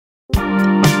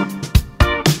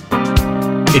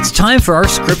It's time for our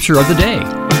scripture of the day.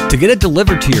 To get it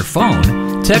delivered to your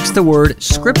phone, text the word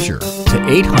scripture to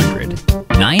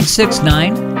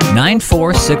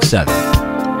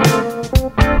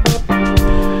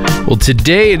 800-969-9467. Well,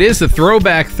 today it is a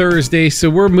Throwback Thursday, so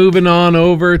we're moving on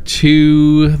over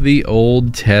to the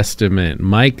Old Testament.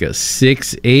 Micah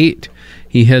 6:8.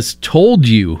 He has told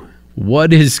you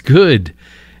what is good,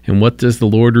 and what does the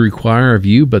Lord require of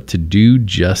you but to do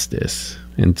justice,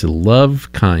 and to love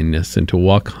kindness, and to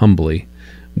walk humbly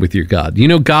with your God. You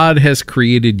know, God has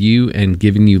created you and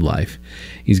given you life.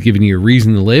 He's given you a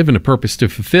reason to live and a purpose to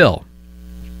fulfill.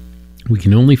 We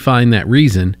can only find that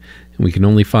reason, and we can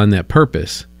only find that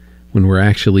purpose when we're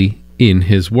actually in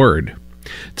His Word.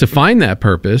 To find that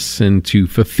purpose and to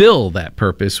fulfill that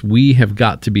purpose, we have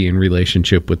got to be in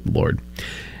relationship with the Lord.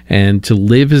 And to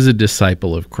live as a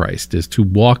disciple of Christ is to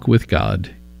walk with God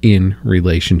in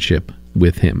relationship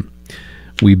with Him.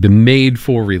 We've been made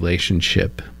for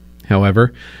relationship.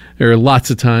 However, there are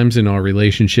lots of times in our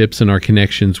relationships and our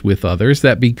connections with others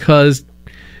that because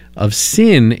of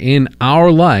sin in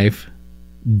our life,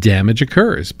 damage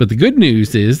occurs. But the good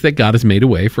news is that God has made a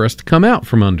way for us to come out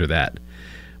from under that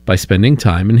by spending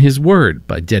time in His Word,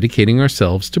 by dedicating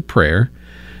ourselves to prayer,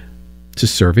 to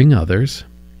serving others,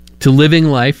 to living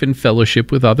life in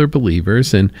fellowship with other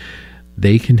believers, and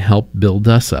they can help build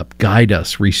us up, guide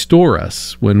us, restore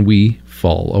us when we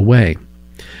fall away.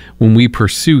 When we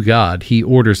pursue God, He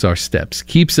orders our steps,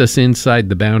 keeps us inside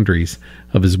the boundaries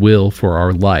of His will for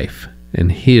our life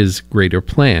and His greater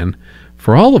plan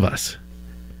for all of us.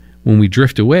 When we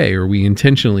drift away or we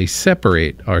intentionally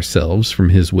separate ourselves from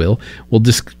His will,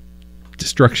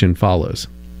 destruction follows.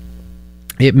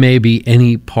 It may be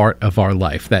any part of our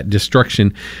life, that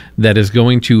destruction that is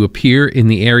going to appear in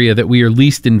the area that we are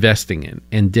least investing in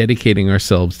and dedicating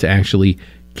ourselves to actually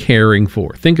caring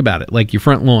for. Think about it, like your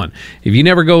front lawn. If you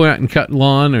never go out and cut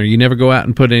lawn, or you never go out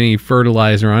and put any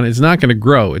fertilizer on it, it's not going to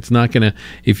grow. It's not going to,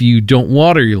 if you don't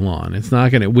water your lawn, it's not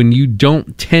going to, when you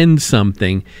don't tend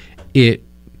something, it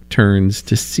turns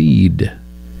to seed.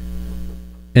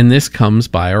 And this comes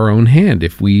by our own hand.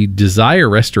 If we desire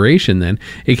restoration, then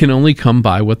it can only come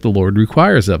by what the Lord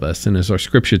requires of us. And as our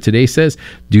scripture today says,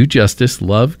 do justice,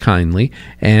 love kindly,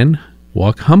 and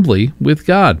walk humbly with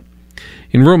God.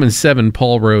 In Romans 7,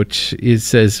 Paul wrote, it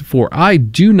says, "For I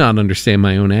do not understand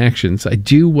my own actions. I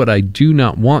do what I do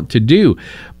not want to do,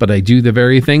 but I do the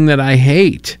very thing that I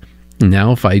hate.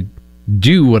 Now, if I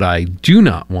do what I do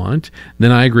not want,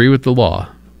 then I agree with the law,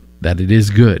 that it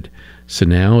is good. So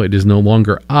now it is no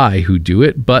longer I who do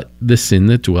it, but the sin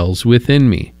that dwells within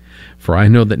me. For I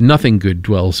know that nothing good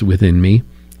dwells within me,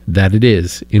 that it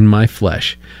is in my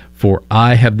flesh. For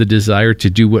I have the desire to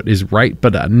do what is right,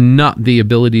 but not the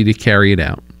ability to carry it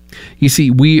out." You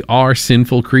see, we are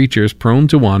sinful creatures prone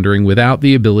to wandering without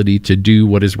the ability to do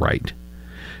what is right.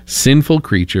 Sinful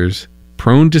creatures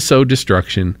prone to sow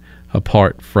destruction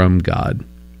apart from God.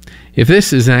 If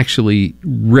this is actually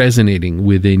resonating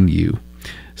within you,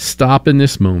 stop in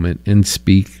this moment and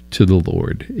speak to the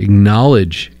Lord.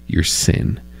 Acknowledge your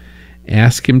sin.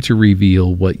 Ask Him to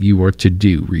reveal what you are to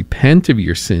do. Repent of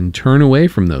your sin. Turn away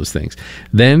from those things.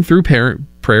 Then, through prayer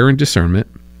and discernment,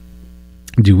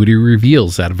 do what He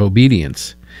reveals out of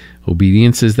obedience.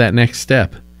 Obedience is that next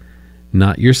step.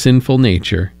 Not your sinful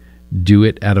nature. Do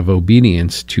it out of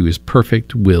obedience to His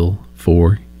perfect will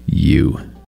for you.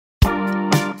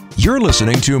 You're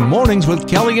listening to Mornings with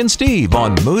Kelly and Steve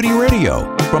on Moody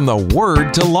Radio, from the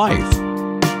Word to Life.